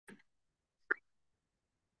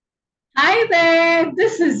there,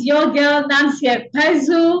 this is your girl Nancy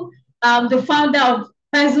Ekpezu. I'm the founder of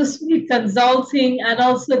Pezu Smith Consulting and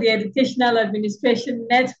also the Educational Administration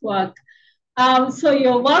Network. So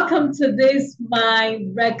you're welcome to this, my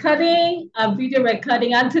recording, video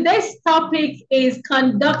recording. And today's topic is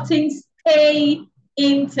conducting stay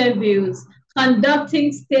interviews.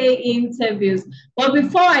 Conducting stay interviews. But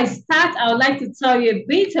before I start, I would like to tell you a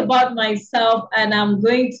bit about myself, and I'm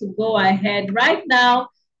going to go ahead right now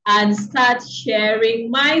and start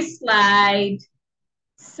sharing my slide.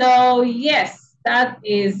 So yes, that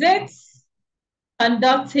is it.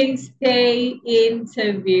 Conducting stay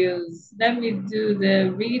interviews. Let me do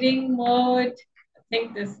the reading mode. I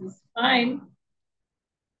think this is fine.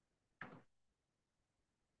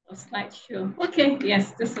 A slideshow. Okay,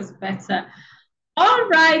 yes, this is better. All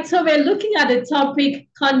right, so we're looking at the topic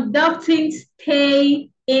conducting stay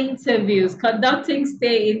interviews. Conducting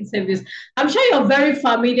stay interviews. I'm sure you're very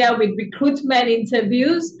familiar with recruitment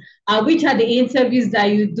interviews, which are the interviews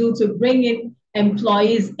that you do to bring in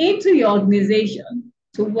employees into your organization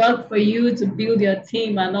to work for you, to build your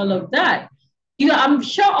team, and all of that. I'm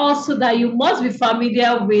sure also that you must be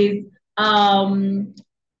familiar with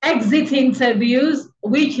exit interviews,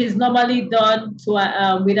 which is normally done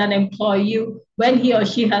with an employee when he or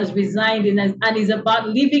she has resigned and is about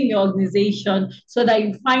leaving your organization, so that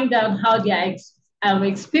you find out how their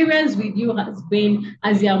experience with you has been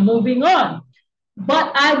as you're moving on.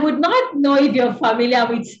 But I would not know if you're familiar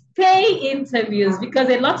with stay interviews, because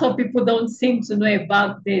a lot of people don't seem to know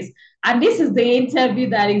about this. And this is the interview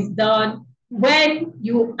that is done when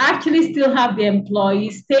you actually still have the employee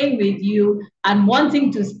staying with you and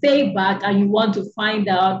wanting to stay back, and you want to find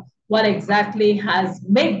out what exactly has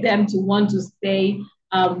made them to want to stay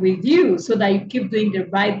with you, so that you keep doing the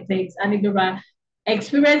right things. And if there are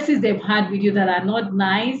experiences they've had with you that are not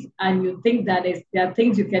nice, and you think that there are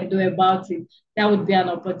things you can do about it, that would be an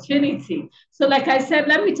opportunity. So like I said,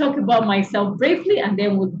 let me talk about myself briefly, and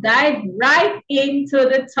then we'll dive right into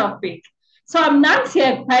the topic. So I'm Nancy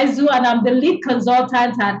Ekpezu, and I'm the lead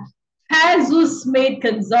consultant at Pezu Smith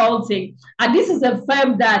Consulting. And this is a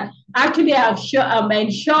firm that actually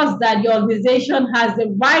ensures that your organization has the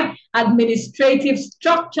right administrative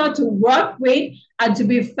structure to work with and to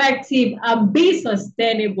be effective and be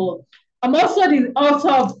sustainable. I'm also the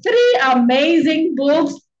author of 3 amazing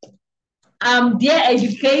books. Dear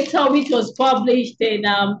Educator, which was published in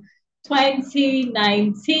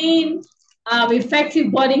 2019,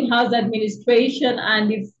 Effective Boarding House Administration,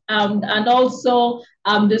 and also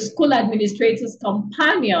the School Administrator's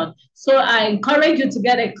Companion. So I encourage you to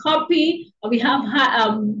get a copy. We have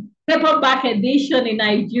paperback edition in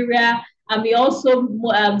Nigeria, and we also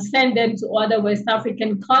send them to other West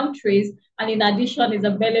African countries. And in addition, it's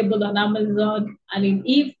available on Amazon and in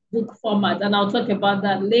e-book format. And I'll talk about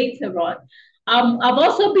that later on. I've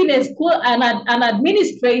also been an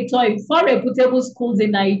administrator in 4 reputable schools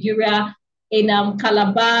in Nigeria, in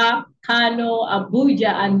Calabar, Kano,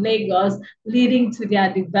 Abuja, and Lagos, leading to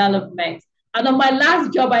their development. And on my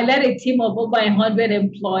last job, I led a team of over 100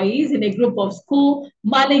 employees in a group of schools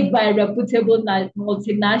managed by a reputable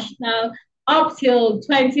multinational, up till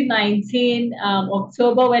 2019,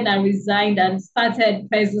 October, when I resigned and started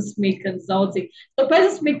Pezu Smith Consulting. So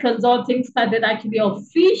Pezu Smith Consulting started actually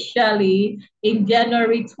officially in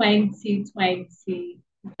January 2020.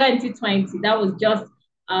 That was just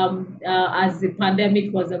as the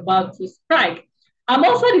pandemic was about to strike. I'm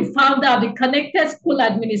also the founder of the Connected School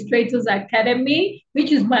Administrators Academy,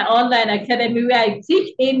 which is my online academy where I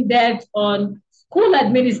teach in depth on school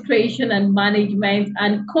administration and management,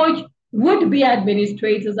 and coach would-be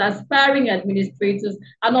administrators, aspiring administrators,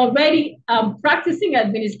 and already practicing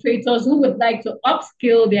administrators who would like to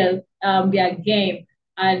upskill their game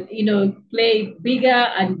and play bigger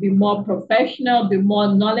and be more professional, be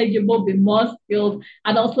more knowledgeable, be more skilled,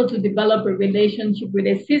 and also to develop a relationship with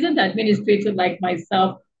a seasoned administrator like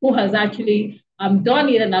myself, who has actually done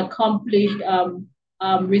it and accomplished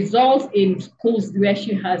results in schools where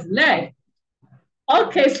she has led.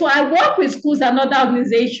 Okay, so I work with schools and other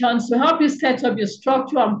organizations to help you set up your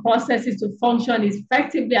structure and processes to function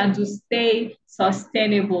effectively and to stay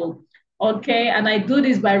sustainable. Okay, and I do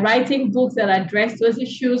this by writing books that address those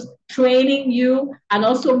issues, training you, and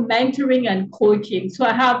also mentoring and coaching. So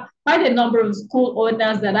I have quite a number of school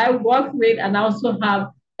owners that I work with, and I also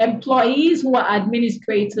have employees who are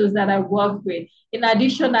administrators that I work with. In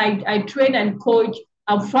addition, I train and coach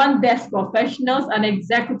front desk professionals and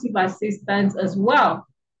executive assistants as well.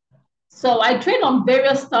 So I train on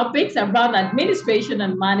various topics around administration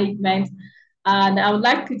and management. And I would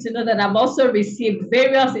like you to know that I've also received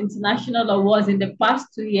various international awards in the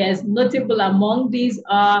past 2 years. Notable among these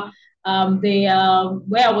are where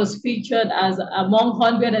I was featured as among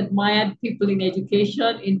 100 admired people in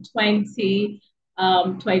education in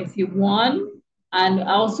 2021. And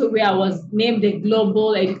also where I was named a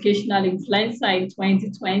global educational influencer in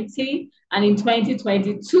 2020. And in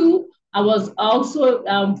 2022, I was also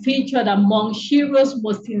featured among Shiro's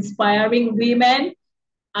most inspiring women.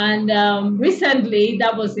 And recently,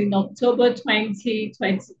 that was in October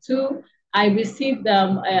 2022, I received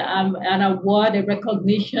an award, a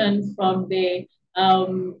recognition from the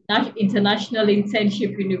International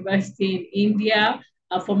Internship University in India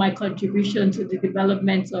for my contribution to the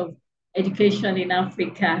development of education in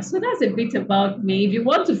Africa. So that's a bit about me. If you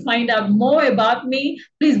want to find out more about me,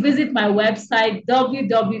 please visit my website,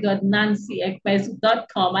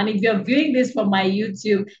 www.nancyekpesu.com. And if you're viewing this from my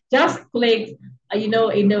YouTube, just click in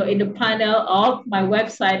the panel of my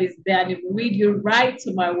website is there, and it will lead you right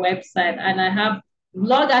to my website. And I have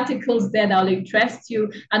blog articles there that will interest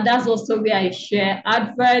you. And that's also where I share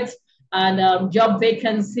adverts and job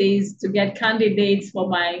vacancies to get candidates for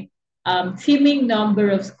my teaming number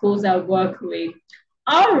of schools I work with.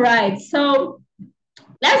 All right, so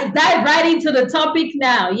let's dive right into the topic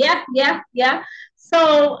now. Yeah.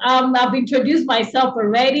 So I've introduced myself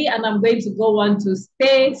already, and I'm going to go on to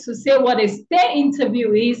say what a stay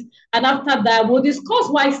interview is. And after that, we'll discuss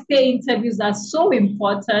why stay interviews are so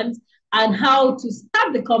important and how to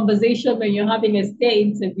start the conversation when you're having a stay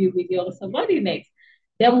interview with your subordinates.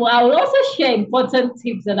 Then I will also share important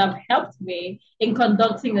tips that have helped me in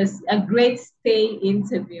conducting a great stay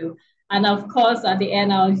interview. And of course, at the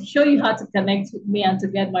end, I'll show you how to connect with me and to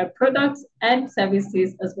get my products and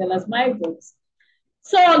services as well as my books.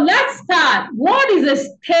 So let's start. What is a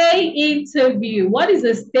stay interview? What is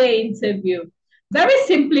a stay interview? Very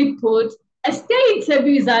simply put, a stay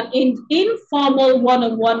interview is an informal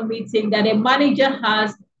one-on-one meeting that a manager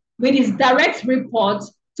has with his direct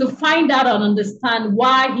reports to find out and understand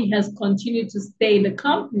why he has continued to stay in the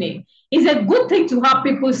company. It's a good thing to have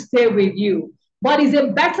people stay with you, but it's a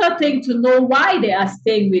better thing to know why they are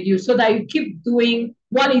staying with you so that you keep doing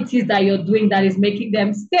what it is that you're doing that is making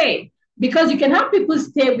them stay. Because you can have people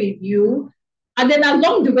stay with you, and then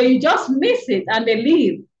along the way, you just miss it and they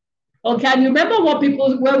leave. Okay, and remember what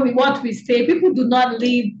we say, people do not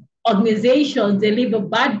leave organizations, they leave a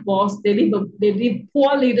bad boss, they leave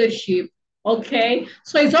poor leadership. Okay,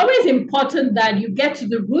 so it's always important that you get to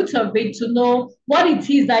the root of it to know what it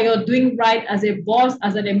is that you're doing right as a boss,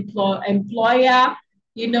 as an employer,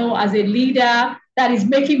 as a leader that is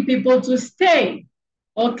making people to stay.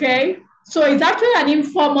 Okay, so it's actually an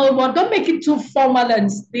informal one. Don't make it too formal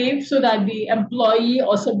and stiff so that the employee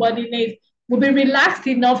or subordinate will be relaxed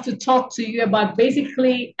enough to talk to you about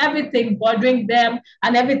basically everything bothering them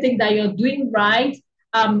and everything that you're doing right.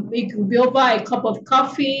 It could be over a cup of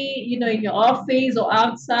coffee, in your office or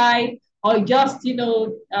outside, or just,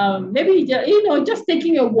 maybe, just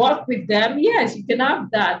taking a walk with them. Yes, you can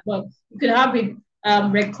have that, but you can have it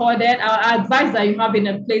recorded. I advise that you have in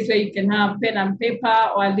a place where you can have pen and paper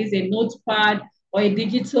or at least a notepad or a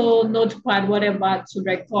digital notepad, whatever, to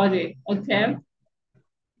record it. Okay.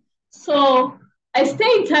 So a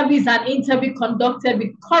stay interview is an interview conducted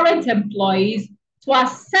with current employees to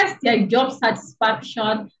assess their job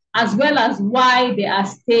satisfaction as well as why they are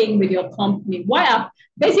staying with your company.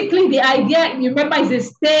 Basically the idea, you remember, is a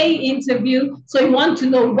stay interview. So you want to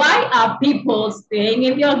know, why are people staying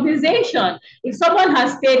in the organization? If someone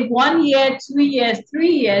has stayed 1 year, 2 years, 3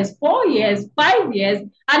 years, 4 years, 5 years,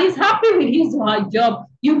 and is happy with his or her job,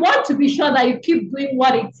 you want to be sure that you keep doing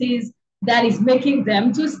what it is that is making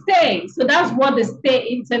them to stay. So that's what the stay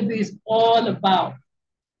interview is all about.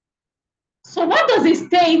 So what does a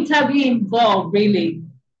stay interview involve, really?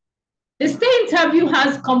 The stay interview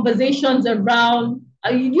has conversations around,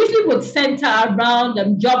 usually would center around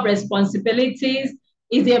job responsibilities.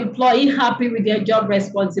 Is the employee happy with their job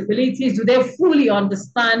responsibilities? Do they fully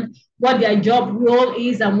understand what their job role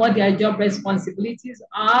is and what their job responsibilities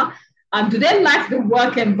are? Do they like the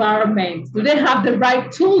work environment? Do they have the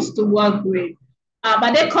right tools to work with?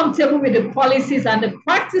 Are they comfortable with the policies and the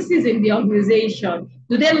practices in the organization?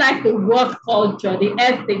 Do they like the work culture, the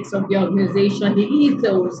ethics of the organization, the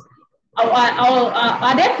ethos?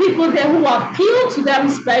 Are there people there who appeal to them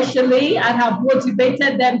specially and have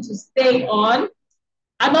motivated them to stay on?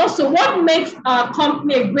 And also, what makes our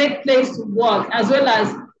company a great place to work, as well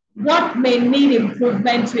as what may need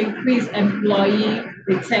improvement to increase employee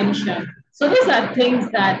retention? So these are things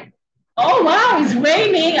that, oh wow, it's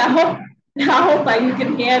raining. I hope you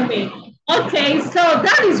can hear me. Okay, so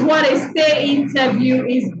that is what a stay interview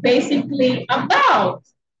is basically about.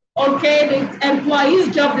 Okay, the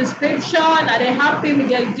employee's job description, are they happy with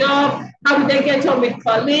their job? How do they get on with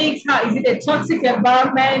colleagues? How is it a toxic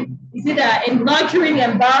environment? Is it a nurturing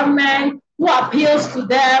environment? Who appeals to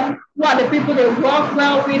them? Who are the people they work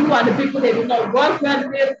well with? Who are the people they do not work well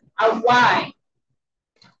with? And why?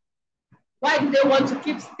 Why do they want to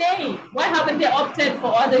keep staying? Why haven't they opted for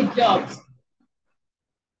other jobs?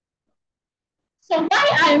 So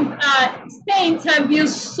why are stay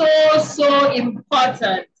interviews so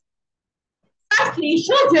important? Firstly, it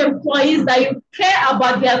shows your employees that you care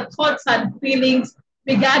about their thoughts and feelings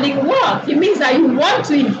regarding work. It means that you want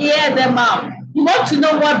to hear them out. You want to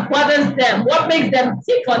know what bothers them, what makes them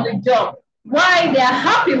tick on the job, why they are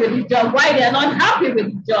happy with the job, why they are not happy with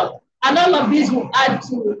the job. And all of these will add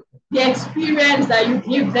to the experience that you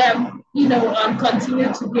give them, and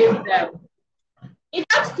continue to give them. It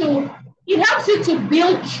has to it helps you to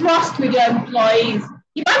build trust with your employees.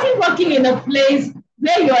 Imagine working in a place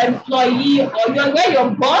where your employee or where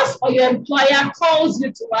your boss or your employer calls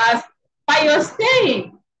you to ask why you're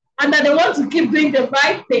staying, and that they want to keep doing the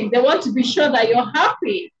right thing. They want to be sure that you're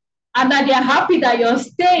happy, and that they're happy that you're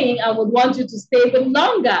staying and would want you to stay even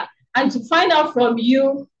longer, and to find out from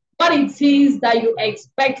you what it is that you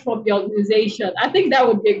expect from the organization. I think that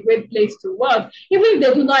would be a great place to work. Even if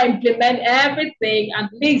they do not implement everything,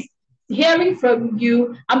 at least hearing from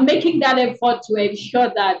you and making that effort to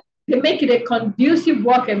ensure that they make it a conducive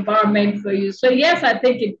work environment for you. So yes, I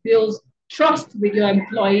think it builds trust with your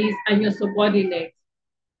employees and your subordinates.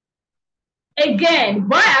 Again,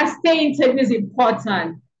 why are stay interviews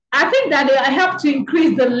important? I think that they help to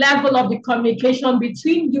increase the level of the communication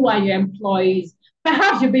between you and your employees.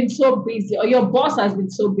 Perhaps you've been so busy, or your boss has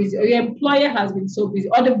been so busy, or your employer has been so busy,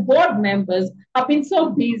 or the board members have been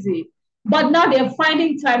so busy. But now they're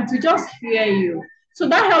finding time to just hear you. So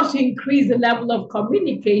that helps to increase the level of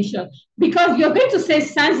communication because you're going to say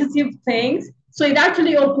sensitive things. So it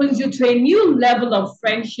actually opens you to a new level of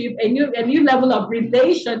friendship, a new level of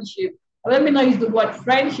relationship. Let me not use the word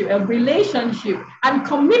friendship, a relationship and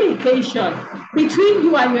communication between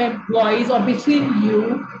you and your employees or between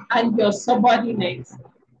you and your subordinates.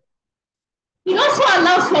 It also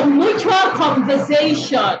allows for mutual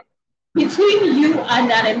conversation between you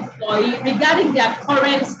and an employee regarding their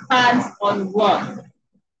current stance on work.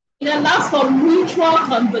 It allows for mutual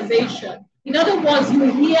conversation. In other words, you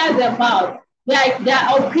hear them out.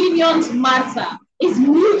 Their opinions matter. It's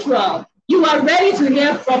mutual. You are ready to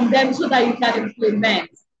hear from them so that you can implement.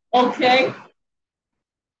 Okay?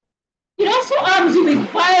 It also arms you with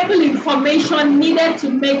viable information needed to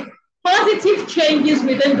make positive changes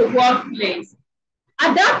within the workplace.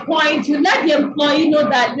 At that point, you let the employee know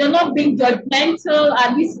that you're not being judgmental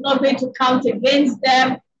and this is not going to count against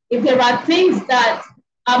them. If there are things that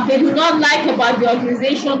they do not like about the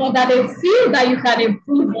organization or that they feel that you can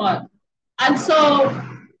improve on. And so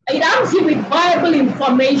it arms you with viable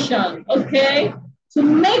information, okay, to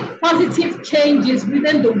make positive changes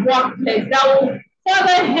within the workplace that will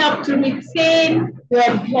further help to retain your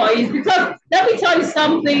employees. Because let me tell you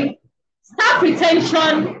something, staff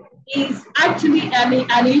retention is actually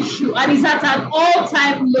an issue and is at an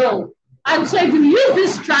all-time low. And so if you use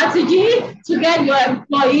this strategy to get your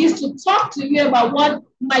employees to talk to you about what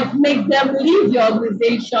might make them leave your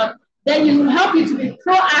organization, then it will help you to be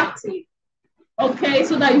proactive, okay,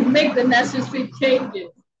 so that you make the necessary changes.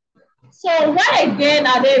 So why again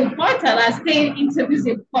are they important? Are staying interviews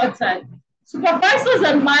important? Supervisors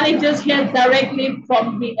and managers hear directly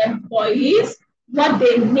from the employees what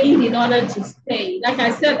they need in order to stay. Like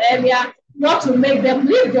I said earlier, what to make them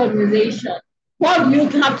leave the organization. What do you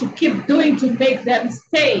have to keep doing to make them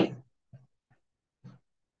stay?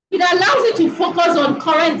 It allows you to focus on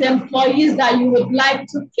current employees that you would like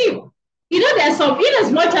to keep. There's some, in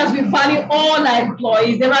as much as we value all our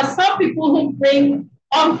employees, there are some people who bring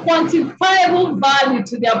unquantifiable value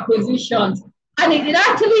to their positions. And it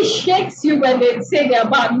actually shakes you when they say they're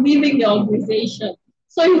about leaving the organization.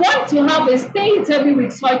 So you want to have a stay interview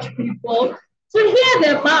with such people to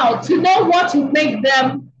hear them out, to know what to make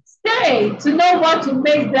them stay, to know what to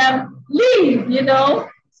make them leave,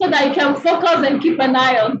 so that you can focus and keep an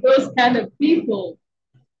eye on those kind of people.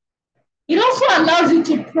 It also allows you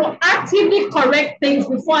to proactively correct things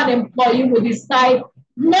before an employee will decide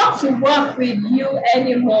not to work with you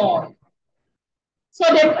anymore. So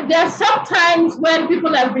there are some times when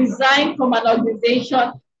people have resigned from an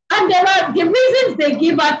organization, and there are the reasons they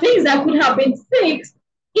give are things that could have been fixed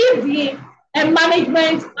if the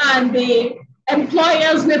management and the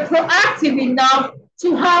employers were proactive enough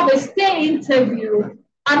to have a stay interview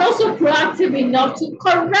and also proactive enough to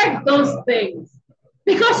correct those things.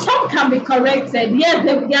 Because some can be corrected. Yes,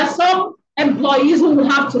 there are some employees who will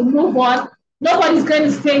have to move on. Nobody's going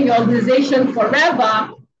to stay in your organization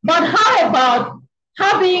forever. But how about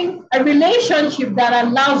having a relationship that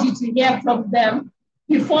allows you to hear from them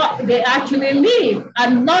before they actually leave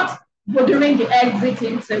and not during the exit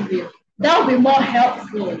interview? That would be more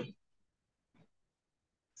helpful.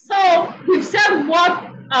 So we've said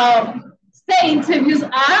what stay interviews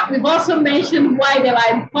are. We've also mentioned why they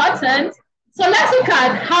are important. So let's look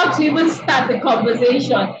at how to even start the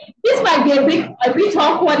conversation. This might be a bit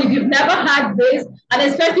awkward if you've never had this, and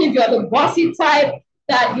especially if you're the bossy type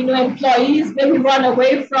that employees maybe run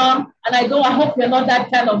away from. And I hope you're not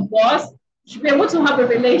that kind of boss. You should be able to have a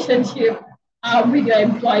relationship with your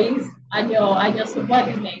employees and your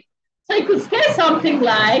subordinates. So you could say something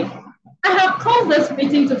like, I have called this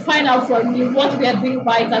meeting to find out from you what we are doing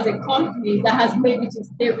right as a company that has made you to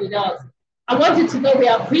stay with us. I want you to know we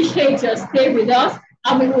appreciate your stay with us,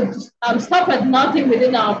 and we would stop at nothing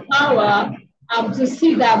within our power to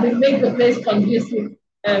see that we make the place conducive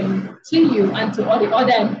to you and to all the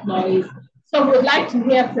other employees. So we would like to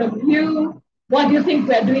hear from you. What do you think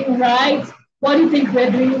we're doing right? What do you think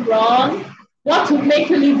we're doing wrong? What will make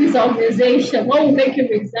you leave this organization? What will make you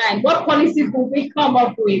resign? What policies will we come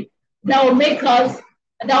up with that will make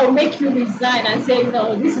you resign and say,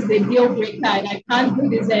 no, this is a deal breaker and I can't do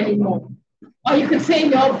this anymore? Or you could say,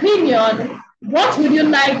 in your opinion, what would you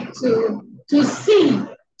like to see,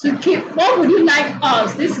 to keep? What would you like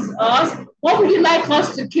us? This is us. What would you like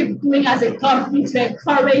us to keep doing as a company to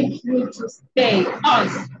encourage you to stay?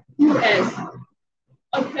 Us, US.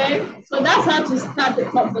 Okay, so that's how to start the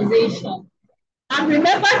conversation. And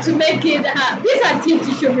remember to make it, these are tips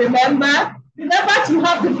you should remember. Remember to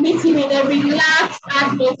have the meeting in a relaxed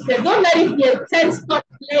atmosphere. Don't let it be a tense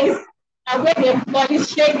place where the employee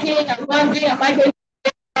is shaking and wondering, am I going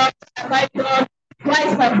to get am I done? Why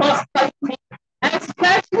is my boss calling me?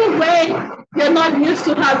 Especially when you're not used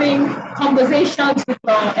to having conversations with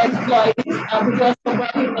your employees and with your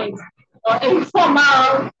subordinates or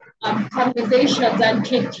informal conversations and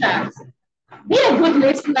chit chats. Be a good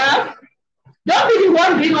listener. Don't be the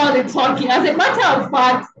one doing all the talking. As a matter of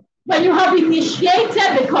fact, when you have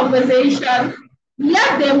initiated the conversation,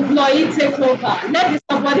 let the employee take over. Let the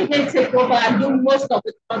subordinate take over and do most of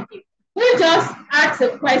the talking. We just ask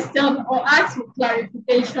a question or ask for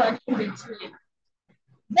clarification in between.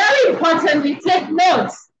 Very importantly, take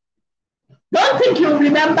notes. Don't think you'll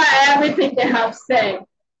remember everything they have said.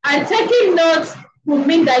 And taking notes will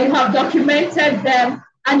mean that you have documented them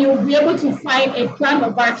and you'll be able to find a plan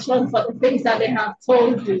of action for the things that they have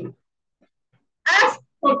told you. Ask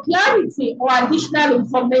for clarity or additional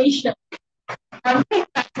information and things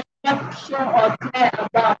that you're not sure or clear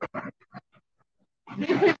about. Be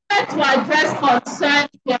prepared to address concerns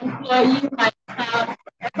the employee might have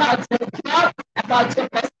about your job, about your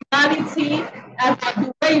personality, about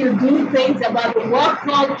the way you do things, about the work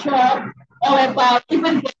culture, or about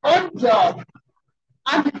even their own job.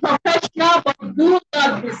 And be professional, but do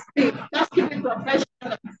not be stiff. Just keep it professional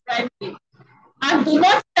and friendly. And do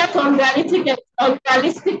not set unrealistic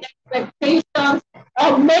expectations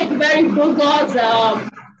or make very bogus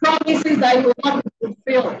promises that you will not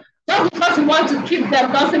fulfill. Just because you want to keep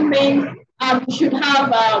them doesn't mean you should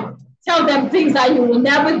have tell them things that you will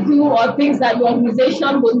never do or things that your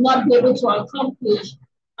organization will not be able to accomplish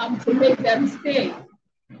to make them stay.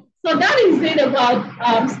 So that is it about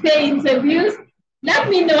stay interviews. Let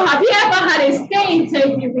me know, have you ever had a stay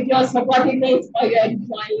interview with your subordinates or your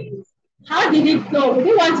employees? How did it go? Would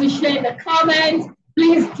you want to share in the comments?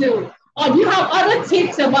 Please do. Or do you have other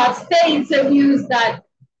tips about stay interviews that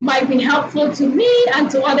might be helpful to me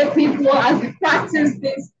and to other people as we practice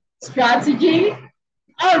this strategy?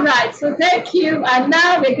 All right, so thank you. And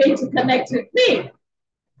now we're going to connect with me.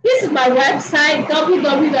 This is my website,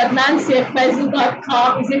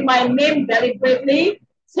 www.nancyefezu.com. Is in my name deliberately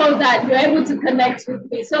so that you're able to connect with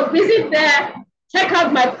me. So visit there, check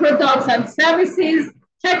out my products and services,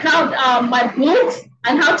 check out my books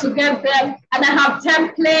and how to get them. And I have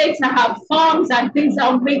templates, I have forms and things that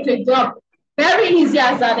will make your job very easy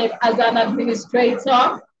as an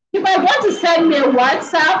administrator. You might want to send me a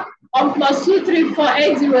WhatsApp on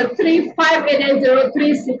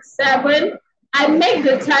 +2348035880367. I make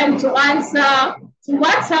the time to answer to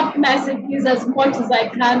WhatsApp messages as much as I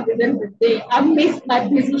can within the day. I miss my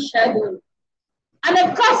busy schedule. And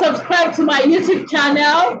of course, subscribe to my YouTube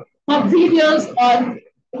channel for videos on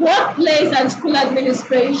workplace and school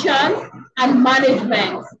administration and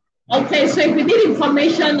management. Okay, so if you need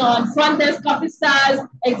information on front desk officers,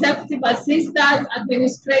 executive assistants,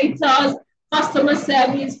 administrators, customer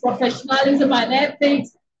service, professionalism and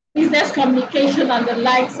ethics, business communication, and the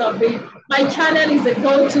likes of it, my channel is a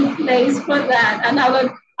go-to place for that. And I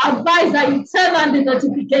would advise that you turn on the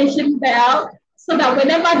notification bell so that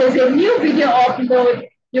whenever there's a new video upload,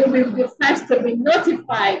 you will be the first to be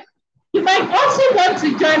notified. You might also want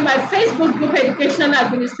to join my Facebook group, Educational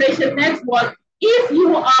Administration Network, if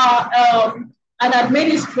you are an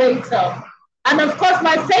administrator. And of course,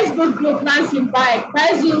 my Facebook group, Nancy Mbaye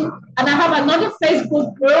Ekpezu, and I have another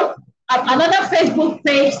Facebook group, another Facebook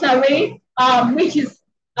page, sorry, which is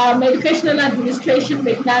Educational Administration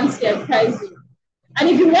with Nancy Ekpezu. And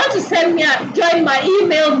if you want to send me join my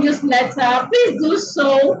email newsletter, please do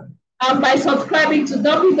so by subscribing to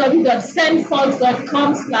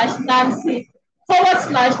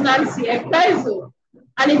www.sendfox.com/Nancy/Nancy Ekpezu.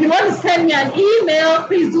 And if you want to send me an email,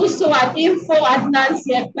 please do so at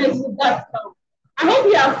info@nancyekpezu.com. I hope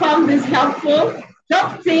you have found this helpful.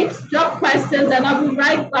 Drop tips, drop questions, and I'll be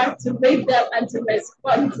right back to read them and to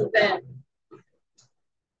respond to them.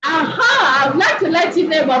 I'd like to let you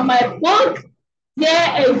know about my book,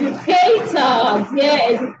 Dear Educator, Dear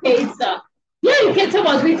Educator. Dear Educator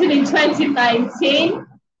was written in 2019,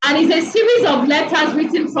 and it's a series of letters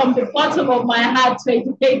written from the bottom of my heart to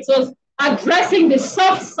educators addressing the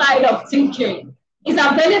soft side of teaching. It's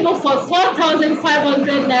available for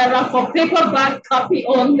 4,500 Naira for paperback copy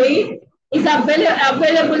only. It's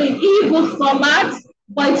available in ebook format,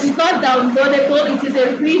 but it is not downloadable. It is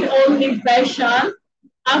a read-only version.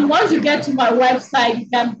 And once you get to my website, you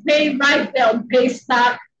can pay right there on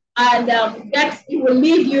Paystack, and it will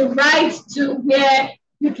lead you right to where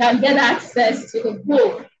you can get access to the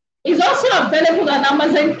book. It's also available on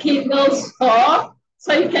Amazon Kindle store,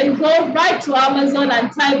 so you can go right to Amazon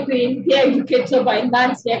and type in Dear Educator by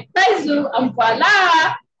Nancy Ekpezu, and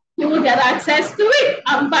voila, you will get access to it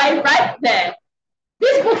and buy right there.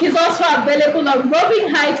 This book is also available on Roving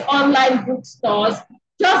Heights online bookstores.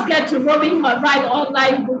 Just get to Roving Heights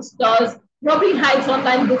online bookstores, Roving Heights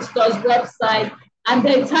online bookstores website, and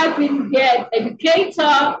then type in Dear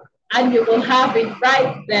Educator, and you will have it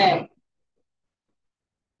right there.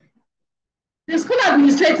 The School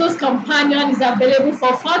Administrator's Companion is available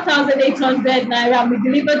for 4,800 Naira. We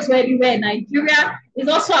deliver to anywhere in Nigeria. It's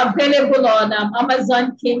also available on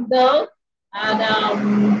Amazon Kindle and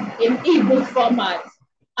in ebook format.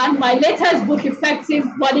 And my latest book, Effective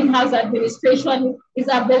Boarding House Administration, is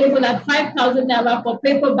available at 5,000 Naira for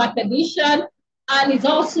paperback edition. And it's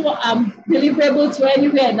also deliverable to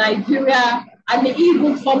anywhere in Nigeria. And the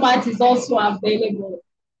ebook format is also available.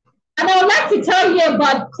 And I would like to tell you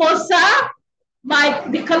about COSA,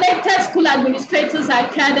 the Connected School Administrators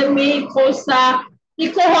Academy, COSA. The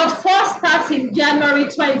cohort 4 starts in January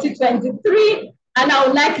 2023, and I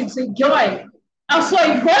would like you to join. Also,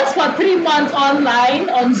 it runs for 3 months online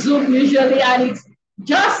on Zoom usually, and it's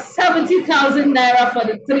just 70,000 Naira for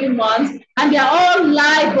the 3 months. And they're all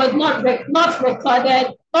live, but not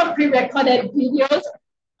recorded, not pre-recorded videos.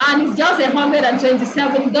 And it's just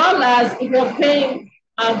 $127 if you're paying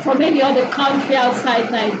from any other country outside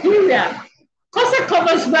Nigeria. COSA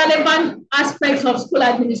covers relevant aspects of school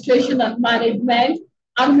administration and management.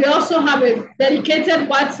 And we also have a dedicated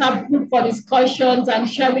WhatsApp group for discussions and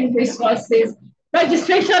sharing resources.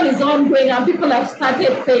 Registration is ongoing, and people have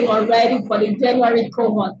started paying already for the January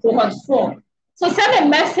cohort 4. So send a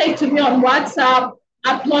message to me on WhatsApp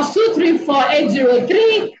at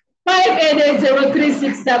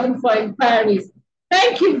 +234-803-588-0367 for inquiries.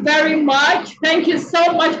 Thank you very much. Thank you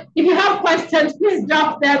so much. If you have questions, please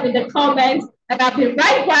drop them in the comments, and I'll be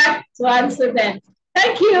right back to answer them.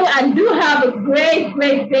 Thank you, and do have a great,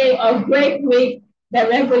 great day or great week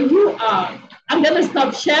wherever you are. I'm going to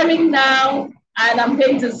stop sharing now, and I'm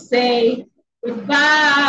going to say goodbye.